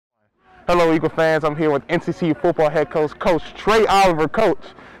Hello, Eagle fans. I'm here with NCCU football head coach, Coach Trei Oliver. Coach,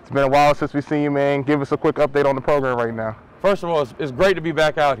 it's been a while since we've seen you, man. Give us a quick update on the program right now. First of all, it's great to be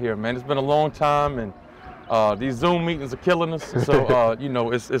back out here, man. It's been a long time, and these Zoom meetings are killing us. So, you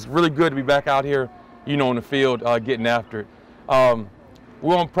know, it's really good to be back out here, you know, in the field, getting after it.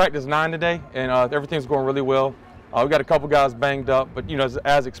 We're on practice 9 today, and everything's going really well. We got a couple guys banged up, but, you know,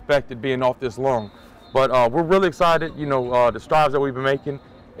 as expected, being off this long. But we're really excited, you know, the strides that we've been making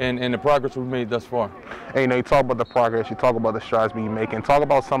and the progress we've made thus far. Hey, you know, you talk about the progress, you talk about the strides being making. Talk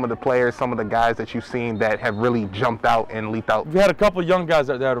about some of the players, some of the guys that you've seen that have really jumped out and leaped out. We had a couple of young guys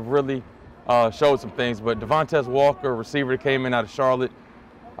that have really showed some things, but Devontae Walker, receiver that came in out of Charlotte,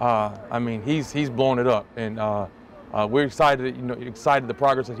 I mean, he's blown it up, and we're excited, you know, excited the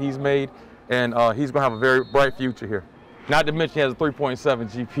progress that he's made, and he's going to have a very bright future here. Not to mention he has a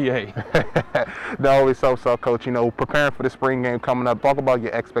 3.7 GPA. That always helps out, Coach. You know, preparing for the spring game coming up, talk about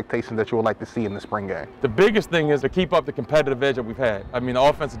your expectations that you would like to see in the spring game. The biggest thing is to keep up the competitive edge that we've had. I mean, the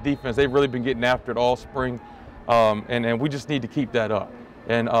offense and defense, they've really been getting after it all spring, and we just need to keep that up.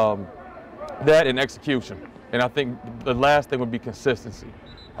 And that and execution. And I think the last thing would be consistency.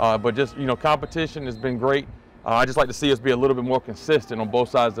 But just, you know, competition has been great. I just like to see us be a little bit more consistent on both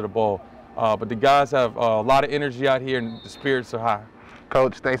sides of the ball. But the guys have a lot of energy out here, and the spirits are high.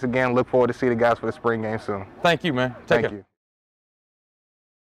 Coach, thanks again. Look forward to see the guys for the spring game soon. Thank you, man. Take care. Thank you.